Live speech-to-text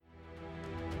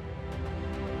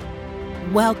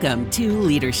Welcome to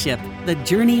Leadership, the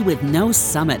Journey with No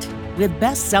Summit, with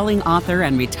best-selling author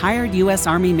and retired U.S.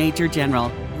 Army Major General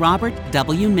Robert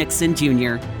W. Mixon,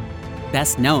 Jr.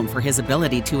 Best known for his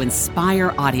ability to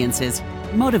inspire audiences,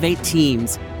 motivate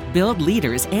teams, build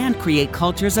leaders, and create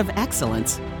cultures of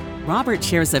excellence. Robert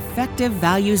shares effective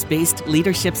values-based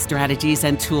leadership strategies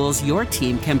and tools your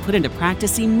team can put into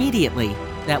practice immediately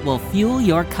that will fuel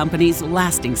your company's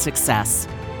lasting success.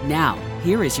 Now,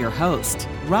 here is your host,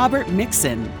 Robert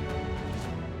Mixon.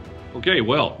 Okay,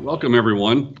 well, welcome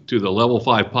everyone to the Level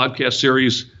 5 podcast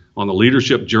series on the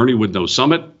Leadership Journey with No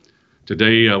Summit.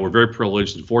 Today, we're very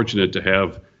privileged and fortunate to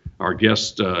have our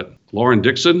guest, Lauren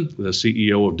Dixon, the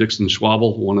CEO of Dixon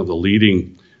Schwabel, one of the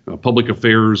leading public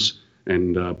affairs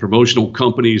and promotional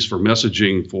companies for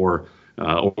messaging for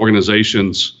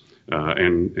organizations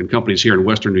and companies here in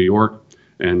Western New York.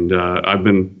 And I've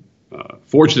been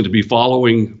fortunate to be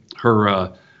following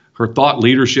her thought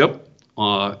leadership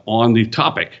on the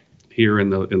topic here in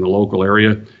the local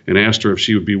area, and asked her if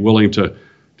she would be willing to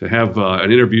have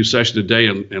an interview session today.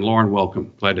 And Lauren,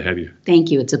 welcome. Glad to have you.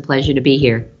 Thank you. It's a pleasure to be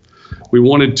here. We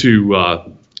wanted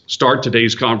to start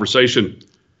today's conversation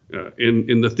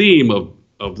in the theme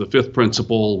of the fifth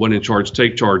principle, when in charge,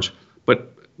 take charge.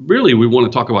 But really, we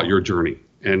want to talk about your journey.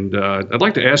 And I'd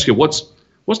like to ask you, what's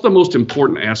the most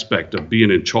important aspect of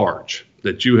being in charge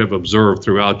that you have observed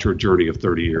throughout your journey of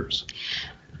 30 years?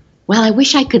 Well, I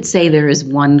wish I could say there is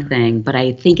one thing, but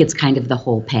I think it's kind of the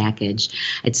whole package.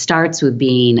 It starts with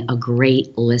being a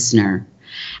great listener.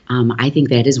 I think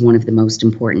that is one of the most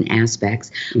important aspects,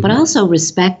 but also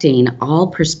respecting all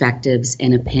perspectives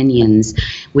and opinions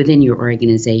within your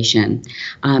organization,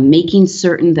 making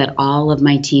certain that all of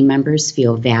my team members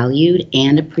feel valued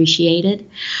and appreciated.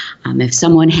 If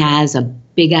someone has a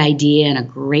big idea and a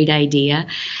great idea,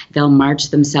 they'll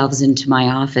march themselves into my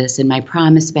office, and my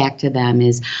promise back to them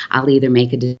is I'll either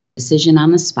make a decision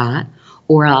on the spot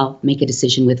or I'll make a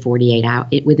decision within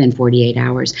 48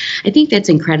 hours. I think that's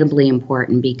incredibly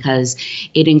important because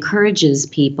it encourages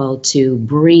people to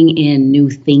bring in new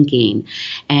thinking.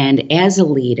 And as a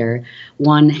leader,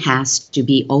 one has to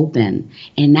be open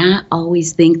and not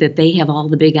always think that they have all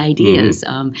the big ideas.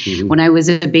 When I was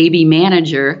a baby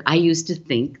manager, I used to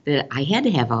think that I had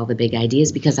to have all the big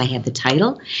ideas because I had the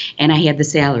title and I had the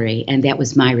salary, and that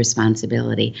was my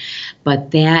responsibility.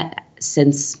 But that,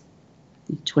 since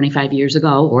 25 years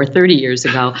ago or 30 years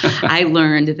ago, I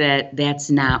learned that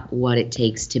that's not what it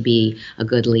takes to be a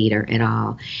good leader at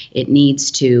all. It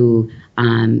needs to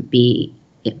be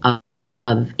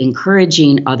of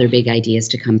encouraging other big ideas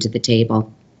to come to the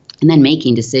table, and then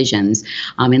making decisions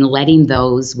and letting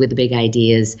those with the big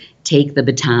ideas take the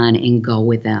baton and go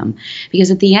with them. Because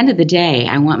at the end of the day,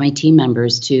 I want my team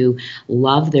members to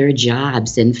love their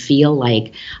jobs and feel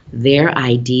like their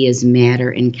ideas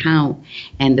matter and count.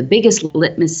 And the biggest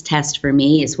litmus test for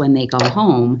me is when they go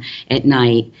home at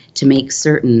night, to make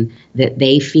certain that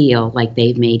they feel like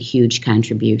they've made huge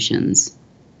contributions.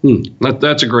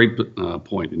 That's a great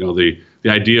point. You know, the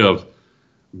idea of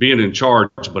being in charge,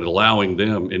 but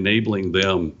enabling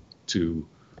them to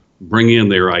bring in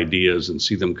their ideas and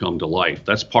see them come to life.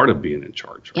 That's part of being in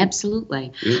charge. Right?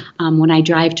 Absolutely. Yeah. When I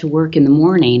drive to work in the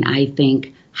morning, I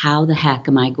think, how the heck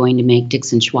am I going to make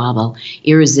Dixon Schwabel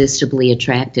irresistibly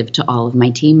attractive to all of my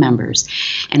team members?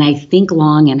 And I think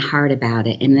long and hard about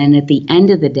it. And then at the end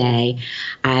of the day,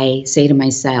 I say to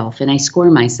myself, and I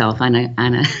score myself on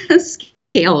a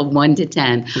scale of 1 to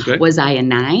 10, okay, was I a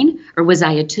 9 or was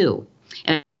I a 2?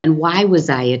 And why was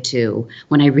I a 2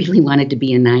 when I really wanted to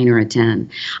be a 9 or a 10?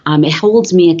 It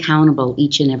holds me accountable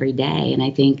each and every day, and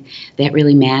I think that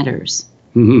really matters.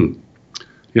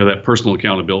 Yeah, that personal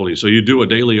accountability. So you do a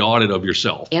daily audit of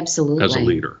yourself. Absolutely. As a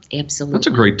leader. Absolutely. That's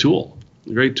a great tool.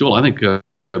 A great tool. I think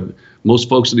most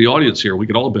folks in the audience here, we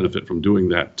could all benefit from doing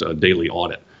that daily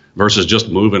audit versus just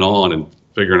moving on and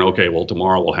figuring, okay, well,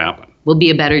 tomorrow will happen. Will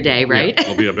be a better day, right? Yeah,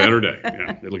 it'll be a better day.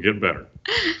 Yeah, it'll get better.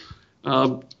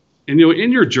 And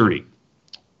in your journey,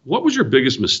 what was your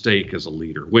biggest mistake as a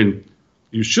leader when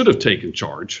you should have taken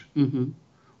charge,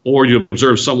 or you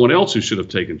observed someone else who should have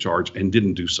taken charge and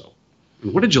didn't do so?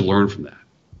 And what did you learn from that?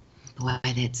 Boy,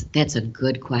 that's a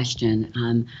good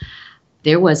question.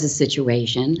 There was a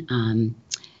situation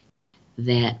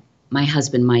that my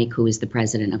husband, Mike, who is the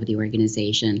president of the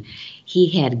organization, he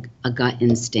had a gut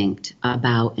instinct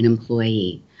about an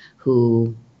employee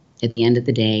who, at the end of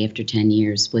the day, after 10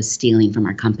 years, was stealing from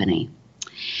our company.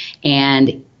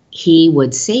 And he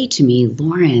would say to me,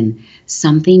 Lauren,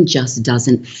 something just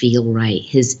doesn't feel right.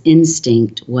 His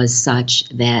instinct was such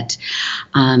that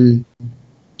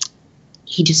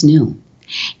he just knew.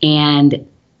 And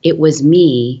it was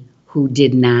me who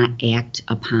did not act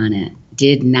upon it.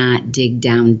 did not dig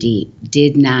down deep,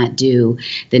 did not do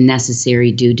the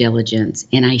necessary due diligence,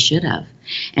 and I should have.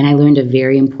 And I learned a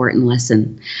very important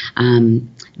lesson,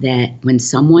 that when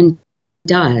someone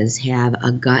does have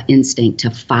a gut instinct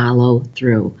to follow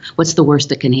through, what's the worst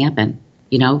that can happen?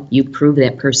 You prove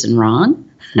that person wrong.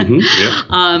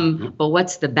 Yeah. But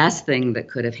what's the best thing that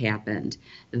could have happened?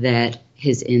 That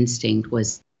his instinct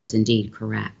was indeed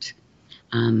correct.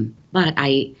 But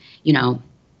I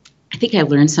think I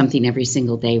learned something every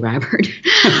single day, Robert,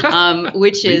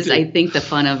 which is, I think, the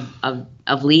fun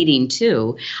of leading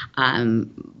too.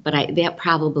 But that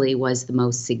probably was the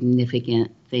most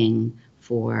significant thing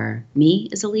for me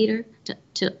as a leader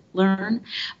to learn,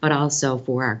 but also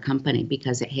for our company,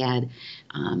 because it had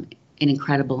an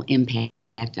incredible impact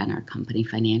on our company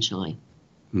financially.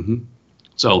 Mm-hmm.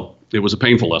 So it was a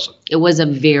painful lesson. It was a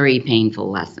very painful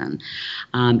lesson.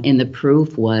 And the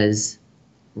proof was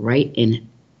right in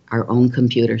our own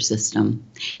computer system.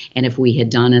 And if we had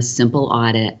done a simple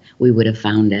audit, we would have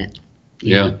found it.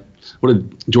 Yeah. What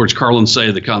did George Carlin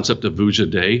say? The concept of vuja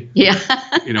de? Yeah.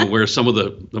 Where some of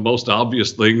the most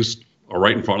obvious things are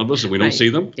right in front of us and we don't see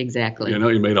them. Exactly.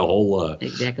 You made a whole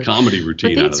comedy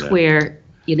routine out of that. But that's where,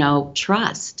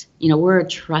 trust. We're a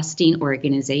trusting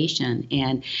organization,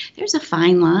 and there's a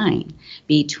fine line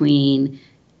between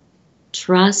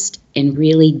trust and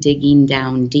really digging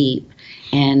down deep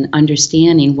and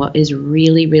understanding what is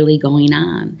really, really going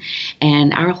on.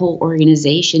 And our whole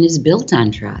organization is built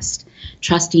on trust,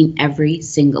 trusting every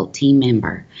single team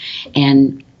member.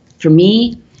 And for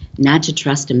me, not to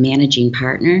trust a managing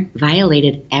partner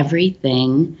violated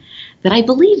everything that I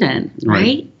believe in,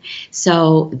 right?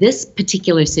 So this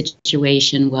particular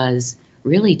situation was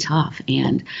really tough.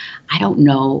 And I don't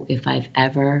know if I've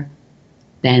ever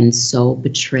been so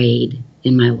betrayed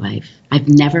in my life. I've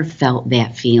never felt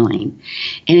that feeling.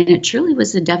 And it truly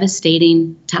was a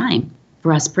devastating time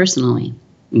for us personally.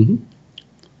 Mm-hmm.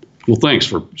 Well, thanks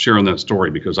for sharing that story,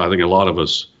 because I think a lot of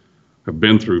us have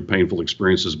been through painful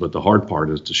experiences, but the hard part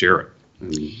is to share it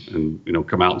and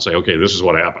come out and say, okay, this is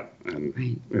what happened.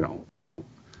 And,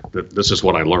 this is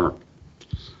what I learned.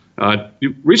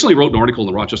 You recently wrote an article in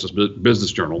the Rochester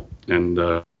Business Journal, and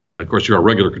of course, you're a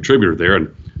regular contributor there,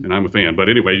 and I'm a fan. But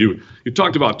anyway, you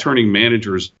talked about turning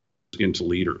managers into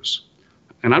leaders.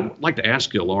 And I'd like to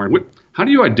ask you, Lauren, how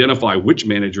do you identify which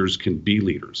managers can be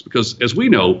leaders? Because as we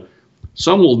know,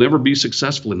 some will never be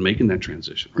successful in making that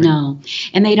transition, right? No,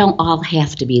 and they don't all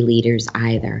have to be leaders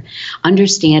either.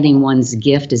 Understanding one's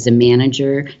gift as a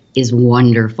manager is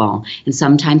wonderful. And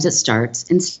sometimes it starts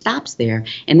and stops there.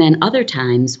 And then other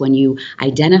times when you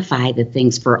identify the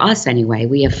things, for us anyway,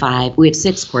 we have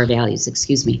 6 core values,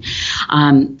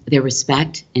 they're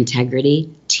respect,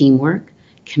 integrity, teamwork,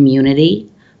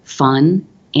 community, fun,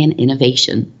 and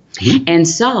innovation. Mm-hmm.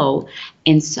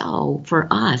 And so for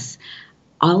us,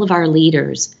 all of our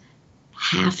leaders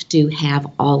have to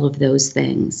have all of those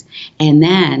things, and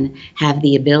then have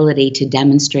the ability to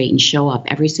demonstrate and show up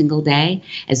every single day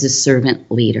as a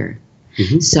servant leader.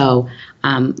 Mm-hmm. So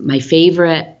my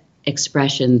favorite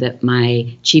expression that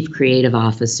my chief creative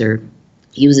officer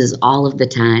uses all of the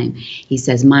time, he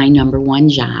says, my number one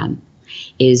job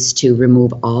is to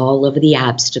remove all of the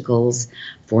obstacles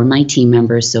for my team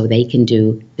members so they can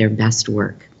do their best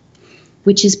work.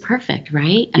 Which is perfect,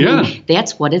 right? I mean,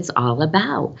 that's what it's all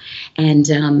about. And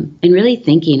really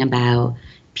thinking about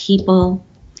people,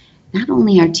 not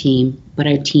only our team, but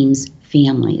our team's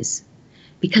families,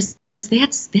 because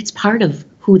that's part of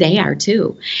who they are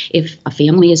too. If a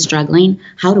family is struggling,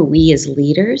 how do we as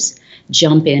leaders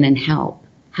jump in and help?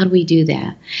 How do we do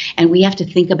that? And we have to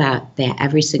think about that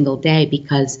every single day,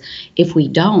 because if we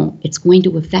don't, it's going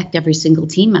to affect every single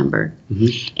team member.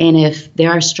 Mm-hmm. And if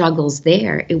there are struggles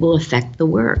there, it will affect the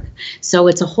work. So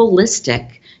it's a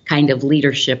holistic kind of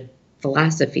leadership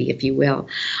philosophy, if you will.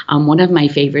 One of my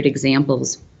favorite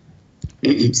examples,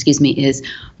 is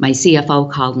my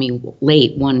CFO called me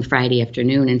late one Friday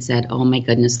afternoon and said, oh my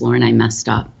goodness, Lauren, I messed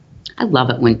up. I love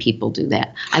it when people do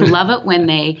that. I love it when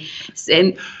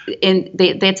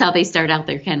that's how they start out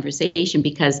their conversation,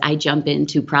 because I jump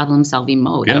into problem solving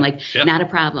mode. I'm like, not a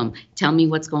problem. Tell me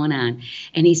what's going on.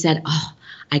 And he said,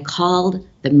 I called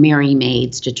the Merry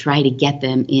Maids to try to get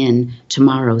them in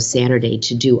tomorrow, Saturday,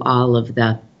 to do all of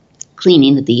the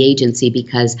cleaning at the agency,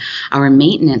 because our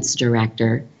maintenance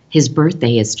director, his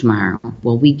birthday is tomorrow.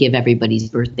 Well, we give everybody's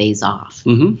birthdays off.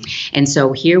 Mm-hmm. And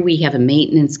so here we have a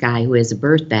maintenance guy who has a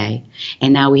birthday,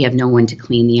 and now we have no one to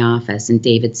clean the office. And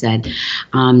David said,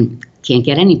 can't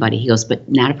get anybody. He goes, but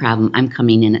not a problem. I'm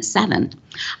coming in at 7.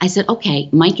 I said, okay,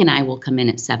 Mike and I will come in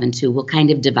at 7 too. We'll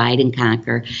kind of divide and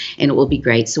conquer, and it will be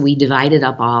great. So we divided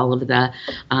up all of the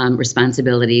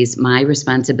responsibilities. My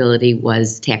responsibility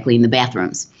was tackling the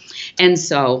bathrooms. And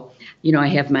so, I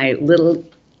have my little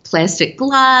plastic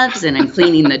gloves and I'm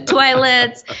cleaning the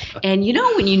toilets. And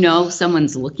when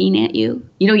someone's looking at you,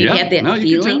 you have that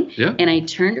feeling. Yeah. And I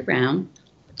turned around,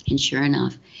 and sure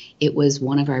enough, it was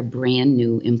one of our brand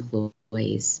new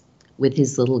employees with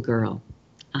his little girl.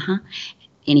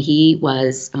 And he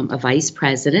was a vice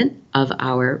president of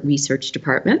our research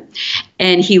department.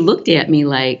 And he looked at me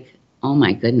like, oh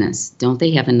my goodness, don't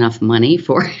they have enough money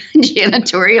for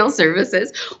janitorial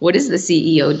services? What is the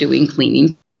CEO doing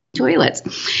cleaning toilets?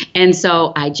 And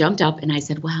so I jumped up and I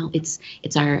said, well, it's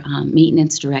our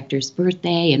maintenance director's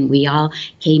birthday, and we all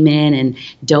came in and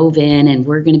dove in, and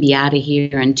we're going to be out of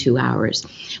here in 2 hours.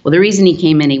 Well, the reason he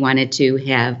came in, he wanted to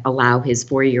allow his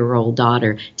 4-year-old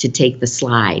daughter to take the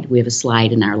slide. We have a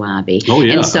slide in our lobby. Oh,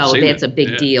 yeah. And so that's a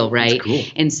big deal, right? That's cool.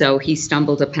 And so he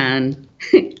stumbled upon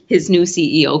his new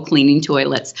CEO cleaning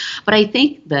toilets. But I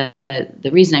think the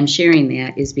reason I'm sharing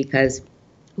that is because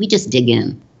we just dig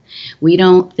in. We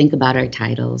don't think about our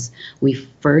titles. We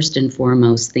first and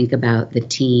foremost think about the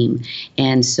team.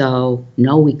 And so,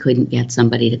 no, we couldn't get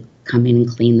somebody to come in and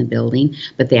clean the building,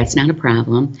 but that's not a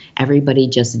problem. Everybody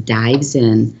just dives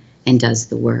in and does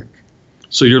the work.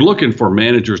 So you're looking for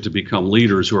managers to become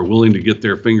leaders who are willing to get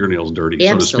their fingernails dirty,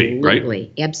 so to speak,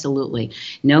 right? Absolutely.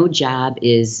 No job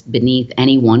is beneath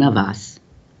any one of us.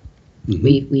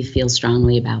 Mm-hmm. We feel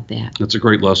strongly about that. That's a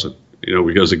great lesson,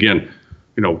 because again,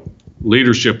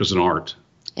 leadership is an art.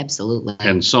 Absolutely.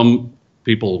 And some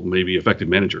people may be effective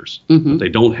managers. Mm-hmm. They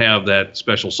don't have that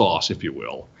special sauce, if you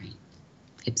will. Right.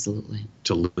 Absolutely.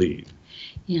 To lead.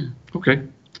 Yeah. Okay.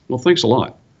 Well, thanks a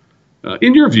lot.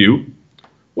 In your view,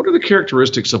 what are the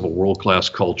characteristics of a world-class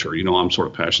culture? I'm sort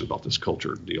of passionate about this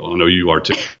culture deal. I know you are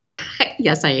too.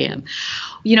 Yes, I am.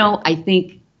 I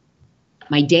think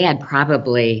my dad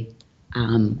probably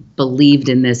believed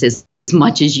in this as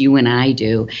much as you and I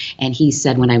do. And he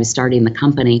said when I was starting the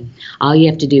company, all you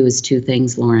have to do is 2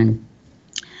 things, Lauren.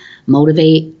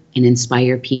 Motivate and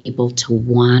inspire people to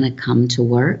want to come to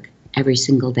work every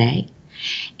single day.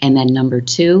 And then number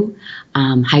 2,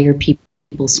 hire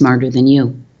people smarter than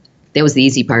you. That was the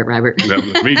easy part, Robert.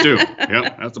 Me too.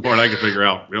 Yep, that's the part I can figure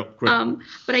out. Yep, quick.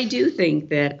 But I do think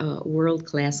that a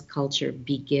world-class culture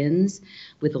begins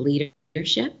with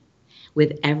leadership.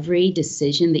 With every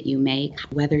decision that you make,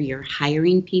 whether you're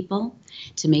hiring people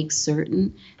to make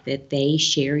certain that they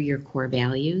share your core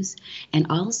values, and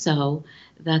also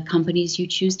the companies you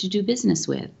choose to do business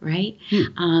with, right?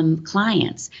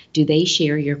 Clients, do they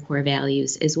share your core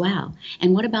values as well?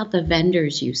 And what about the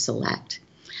vendors you select?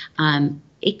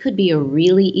 It could be a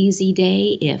really easy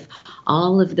day if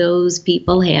all of those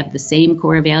people have the same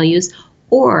core values,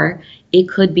 or it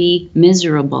could be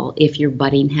miserable if you're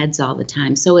butting heads all the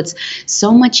time. So it's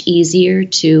so much easier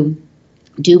to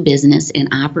do business and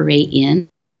operate in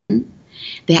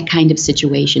that kind of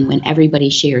situation when everybody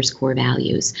shares core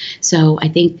values. So I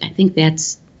think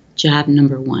that's job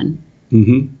number 1.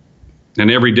 Mm-hmm.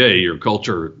 And every day your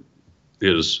culture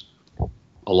is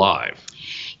alive.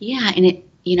 Yeah, and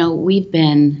we've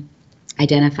been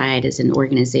identified as an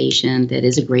organization that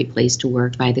is a great place to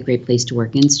work by the Great Place to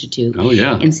Work Institute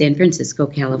in San Francisco,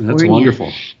 California. That's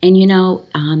wonderful.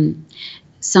 And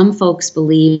some folks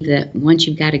believe that once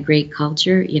you've got a great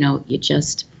culture,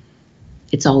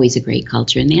 it's always a great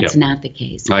culture, and that's not the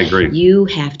case. I agree. You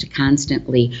have to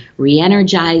constantly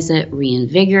re-energize it,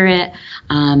 reinvigorate it.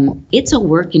 It's a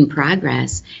work in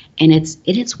progress, and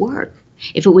it's work.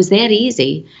 If it was that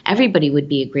easy, everybody would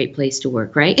be a great place to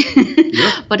work, right?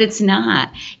 Yeah. But it's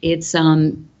not.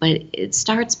 But it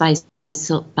starts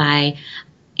by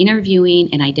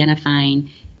interviewing and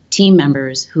identifying team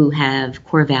members who have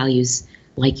core values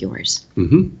like yours.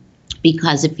 Mm-hmm.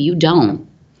 Because if you don't,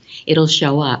 it'll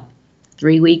show up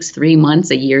 3 weeks, 3 months,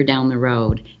 a year down the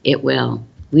road. It will.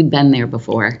 We've been there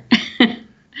before. Yeah,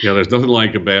 there's nothing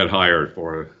like a bad hire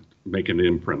for making an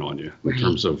imprint on you in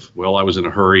terms of, I was in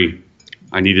a hurry.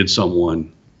 I needed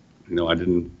someone, I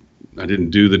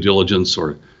didn't do the diligence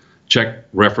or check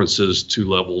references 2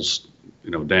 levels,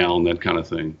 down, that kind of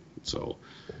thing. So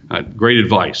great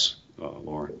advice,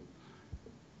 Lauren.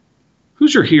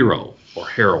 Who's your hero or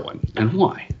heroine and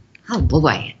why? Oh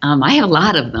boy, I have a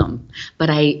lot of them, but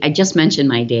I just mentioned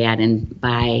my dad, and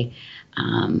by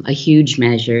a huge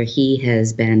measure, he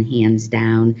has been hands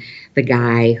down the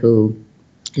guy who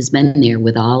has been there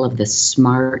with all of the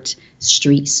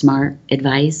street smart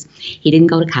advice. He didn't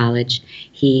go to college.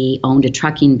 He owned a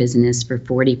trucking business for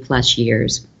 40 plus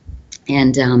years.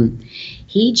 And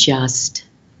he just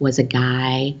was a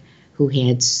guy who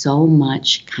had so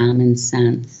much common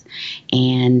sense.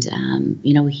 And,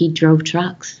 he drove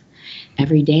trucks.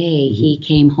 Every day he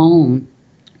came home.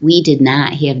 We did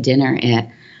not have dinner at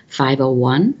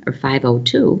 5:01 or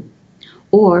 5:02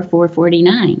 or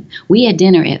 4:49. We had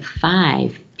dinner at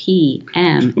 5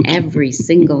 p.m. every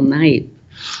single night.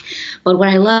 But what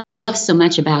I loved so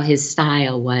much about his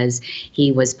style was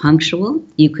he was punctual.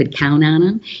 You could count on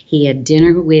him. He had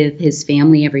dinner with his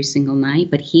family every single night,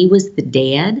 but he was the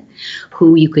dad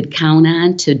who you could count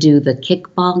on to do the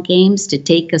kickball games, to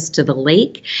take us to the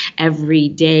lake every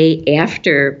day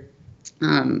after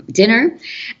dinner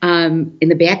in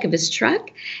the back of his truck.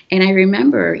 And I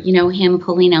remember, him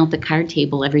pulling out the card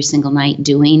table every single night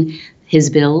doing his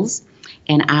bills.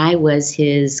 And I was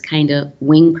his kind of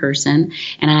wing person,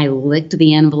 and I licked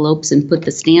the envelopes and put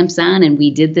the stamps on, and we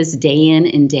did this day in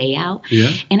and day out.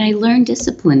 Yeah. And I learned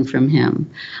discipline from him.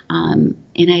 And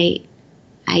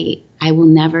I will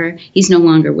never, he's no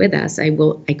longer with us. I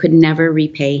could never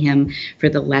repay him for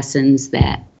the lessons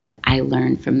that I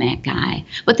learned from that guy.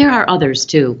 But there are others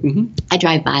too. Mm-hmm. I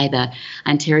drive by the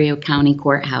Ontario County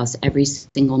Courthouse every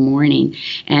single morning,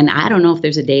 and I don't know if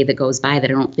there's a day that goes by that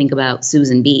I don't think about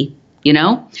Susan B.,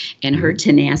 and her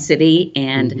tenacity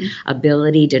and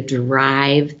ability to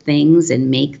drive things and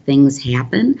make things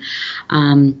happen.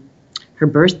 Her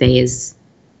birthday is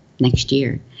next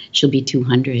year. She'll be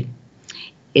 200.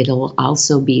 It'll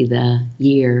also be the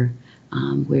year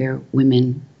where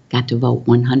women got to vote,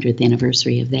 100th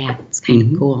anniversary of that. It's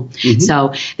kind of cool. Mm-hmm.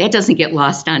 So that doesn't get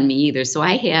lost on me either. So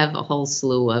I have a whole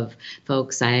slew of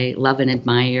folks I love and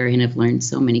admire and have learned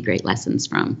so many great lessons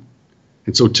from.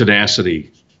 And so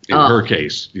tenacity, in her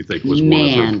case, you think was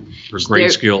one of her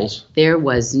great skills? There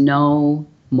was no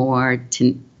more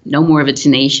of a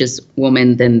tenacious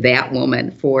woman than that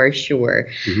woman, for sure.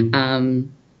 Mm-hmm.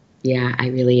 I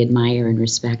really admire and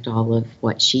respect all of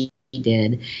what she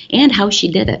did and how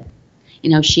she did it.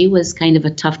 She was kind of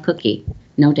a tough cookie,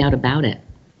 no doubt about it.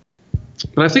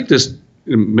 But I think this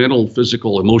mental,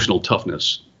 physical, emotional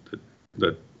toughness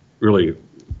that really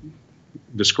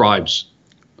describes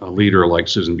a leader like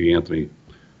Susan B. Anthony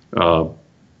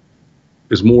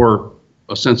is more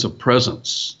a sense of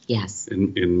presence. Yes.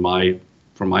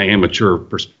 From my amateur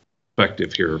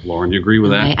perspective here, Lauren, you agree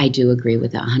with that? I do agree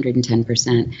with that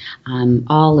 110%.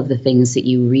 All of the things that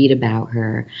you read about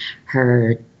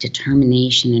her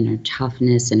determination and her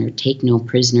toughness and her take no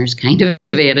prisoners kind of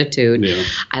attitude,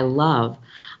 I love.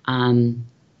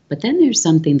 But then there's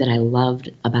something that I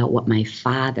loved about what my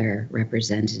father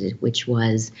represented, which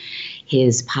was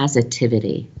his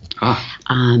positivity.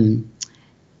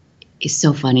 It's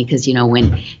so funny because,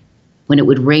 when it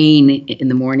would rain in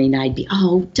the morning, I'd be,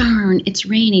 oh, darn, it's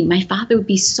raining. My father would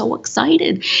be so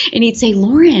excited. And he'd say,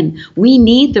 Lauren, we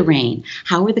need the rain.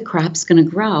 How are the crops going to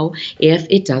grow if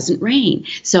it doesn't rain?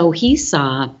 So he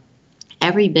saw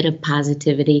every bit of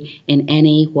positivity in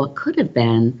what could have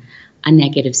been a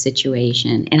negative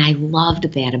situation. And I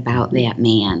loved that about that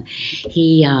man.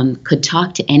 He could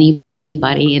talk to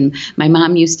anybody. And my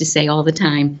mom used to say all the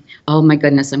time, oh, my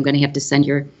goodness, I'm going to have to send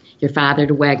your father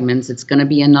to Wegmans. It's going to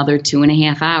be another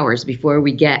 2.5 hours before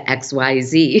we get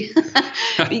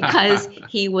XYZ. Because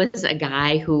he was a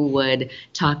guy who would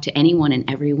talk to anyone and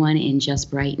everyone and just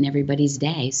brighten everybody's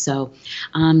day. So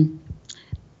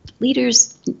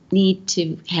leaders need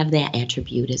to have that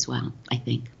attribute as well, I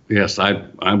think. Yes,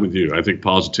 I'm with you. I think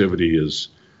positivity is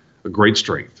a great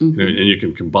strength. Mm-hmm. And you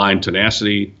can combine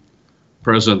tenacity,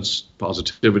 presence,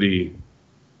 positivity.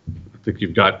 I think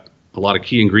you've got a lot of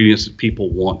key ingredients that people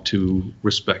want to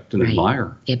respect and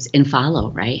admire. And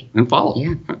follow, right? And follow.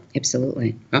 Yeah,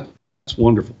 absolutely. That's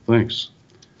wonderful. Thanks.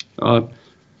 So,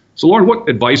 Lauren, what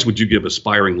advice would you give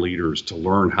aspiring leaders to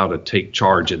learn how to take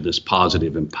charge in this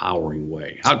positive, empowering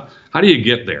way? How do you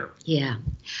get there? Yeah.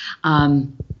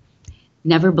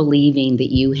 Never believing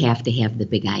that you have to have the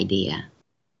big idea.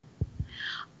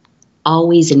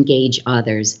 Always engage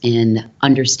others and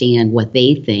understand what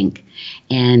they think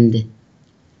and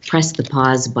press the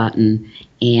pause button,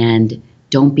 and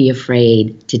don't be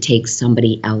afraid to take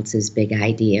somebody else's big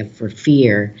idea for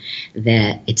fear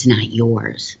that it's not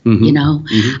yours, Mm-hmm.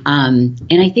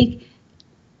 And I think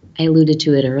I alluded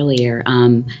to it earlier.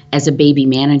 As a baby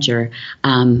manager,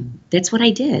 that's what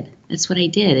I did.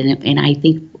 And I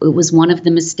think it was one of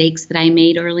the mistakes that I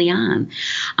made early on.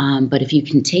 But if you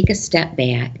can take a step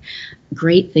back,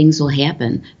 great things will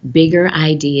happen. Bigger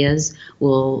ideas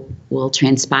will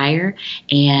transpire,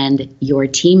 and your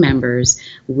team members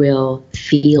will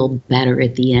feel better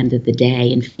at the end of the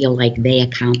day and feel like they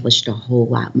accomplished a whole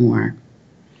lot more.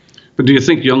 But do you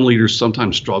think young leaders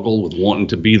sometimes struggle with wanting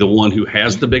to be the one who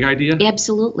has the big idea?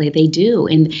 Absolutely, they do,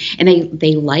 and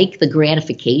they like the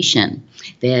gratification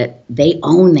that they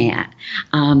own that,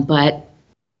 but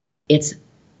it's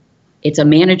a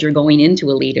manager going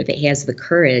into a leader that has the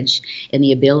courage and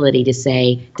the ability to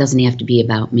say, doesn't have to be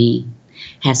about me,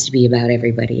 has to be about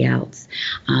everybody else,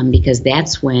 because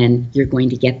that's when you're going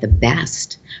to get the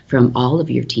best from all of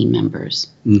your team members.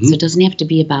 Mm-hmm. So it doesn't have to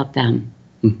be about them.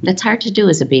 Mm-hmm. That's hard to do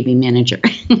as a baby manager.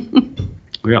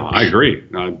 Yeah, I agree.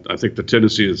 I think the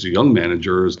tendency as a young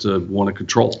manager is to want to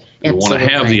control. You want to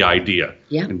have the idea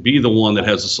and be the one that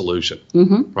has the solution,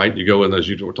 right? You go in, as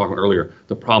you were talking about earlier,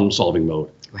 the problem-solving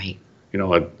mode. Right. You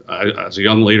know, I, as a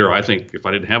young leader, I think if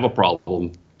I didn't have a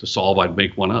problem to solve, I'd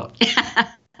make one up.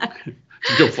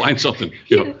 Go find something,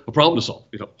 a problem to solve.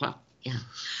 Wow. Yeah.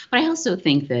 But I also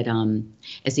think that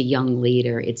as a young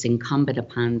leader, it's incumbent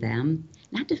upon them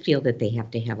not to feel that they have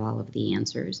to have all of the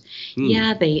answers.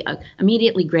 Yeah, they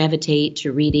immediately gravitate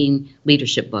to reading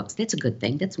leadership books. That's a good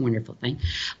thing. That's a wonderful thing.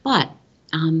 But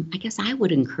I guess I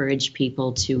would encourage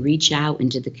people to reach out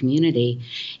into the community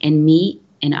and meet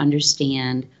and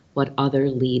understand what other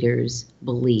leaders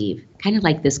believe, kind of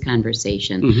like this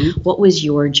conversation. Mm-hmm. What was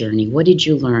your journey? What did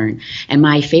you learn? And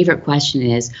my favorite question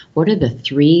is, what are the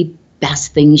 3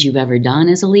 best things you've ever done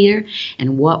as a leader?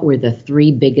 And what were the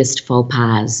 3 biggest faux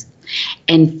pas?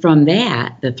 And from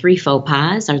that, the 3 faux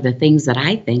pas are the things that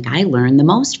I think I learn the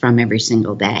most from every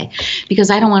single day, because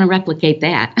I don't want to replicate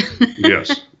that.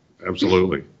 Yes,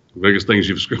 absolutely. The biggest things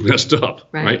you've messed up,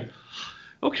 right?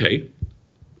 Okay.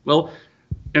 Well,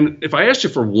 and if I asked you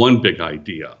for one big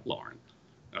idea, Lauren,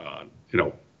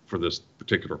 for this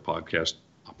particular podcast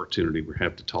opportunity we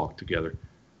have to talk together,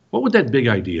 what would that big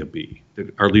idea be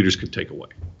that our leaders could take away?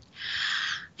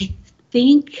 I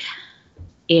think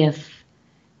if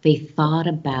they thought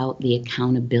about the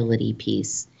accountability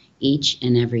piece each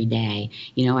and every day.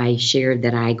 I shared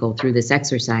that I go through this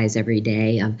exercise every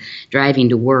day of driving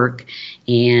to work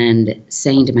and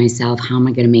saying to myself, how am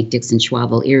I going to make Dixon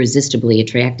Schwabel irresistibly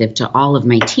attractive to all of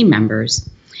my team members?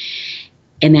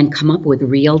 And then come up with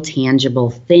real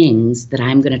tangible things that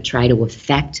I'm going to try to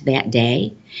affect that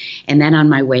day. And then on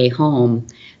my way home,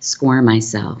 score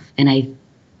myself. And I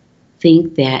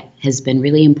think that has been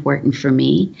really important for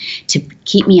me to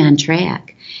keep me on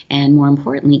track, and more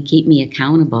importantly, keep me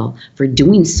accountable for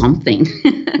doing something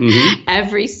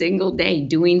every single day,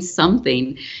 doing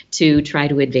something to try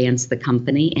to advance the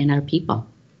company and our people.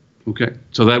 Okay,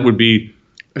 so that would be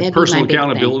personal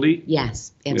accountability?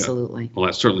 Yes, absolutely. Yeah. Well,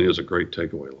 that certainly is a great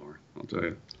takeaway, Lauren, I'll tell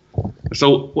you.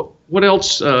 So what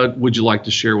else would you like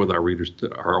to share with our readers,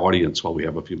 our audience, while we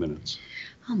have a few minutes?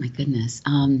 Oh, my goodness.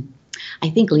 I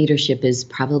think leadership is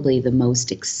probably the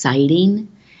most exciting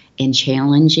and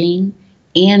challenging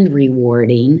and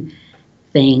rewarding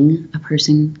thing a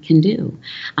person can do.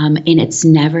 And it's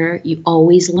never, you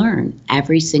always learn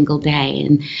every single day.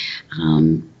 And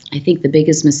I think the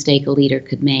biggest mistake a leader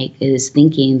could make is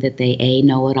thinking that they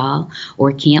know it all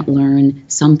or can't learn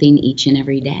something each and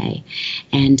every day.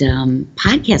 And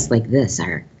podcasts like this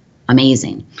are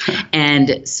amazing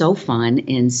and so fun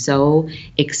and so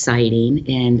exciting.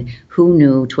 And who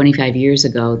knew 25 years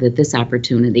ago that this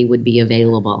opportunity would be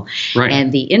available? Right.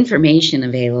 And the information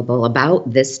available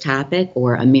about this topic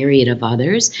or a myriad of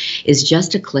others is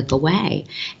just a click away.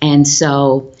 And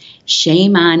so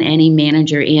shame on any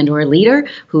manager and or leader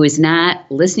who is not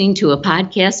listening to a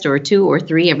podcast or 2 or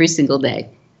 3 every single day.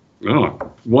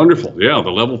 Oh, wonderful. Yeah,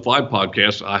 the Level 5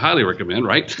 podcast, I highly recommend,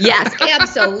 right? Yes,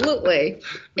 absolutely.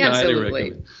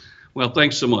 Absolutely. Well,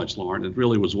 thanks so much, Lauren. It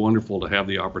really was wonderful to have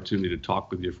the opportunity to talk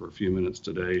with you for a few minutes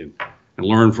today and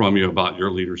learn from you about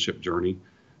your leadership journey.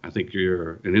 I think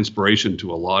you're an inspiration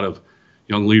to a lot of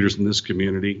young leaders in this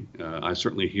community. I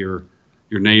certainly hear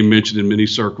your name mentioned in many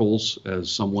circles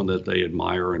as someone that they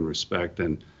admire and respect.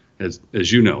 And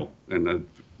as you know, and I've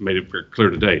made it very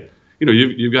clear today,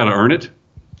 you've got to earn it.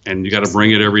 And you got to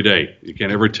bring it every day. You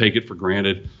can't ever take it for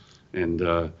granted. And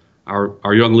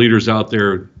our young leaders out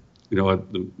there,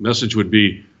 the message would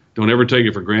be, don't ever take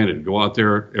it for granted. Go out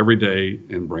there every day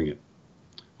and bring it.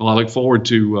 Well, I look forward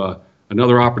to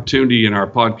another opportunity in our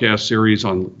podcast series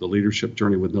on the leadership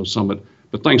journey with No Summit.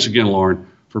 But thanks again, Lauren,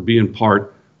 for being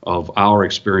part of our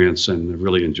experience, and I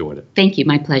really enjoyed it. Thank you.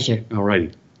 My pleasure. All righty.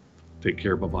 Take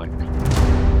care. Bye-bye.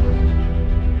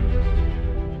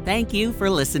 Thank you for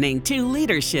listening to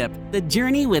Leadership, the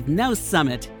Journey with No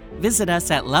Summit. Visit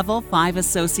us at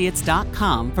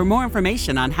level5associates.com for more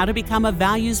information on how to become a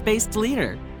values-based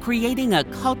leader, creating a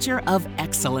culture of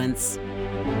excellence.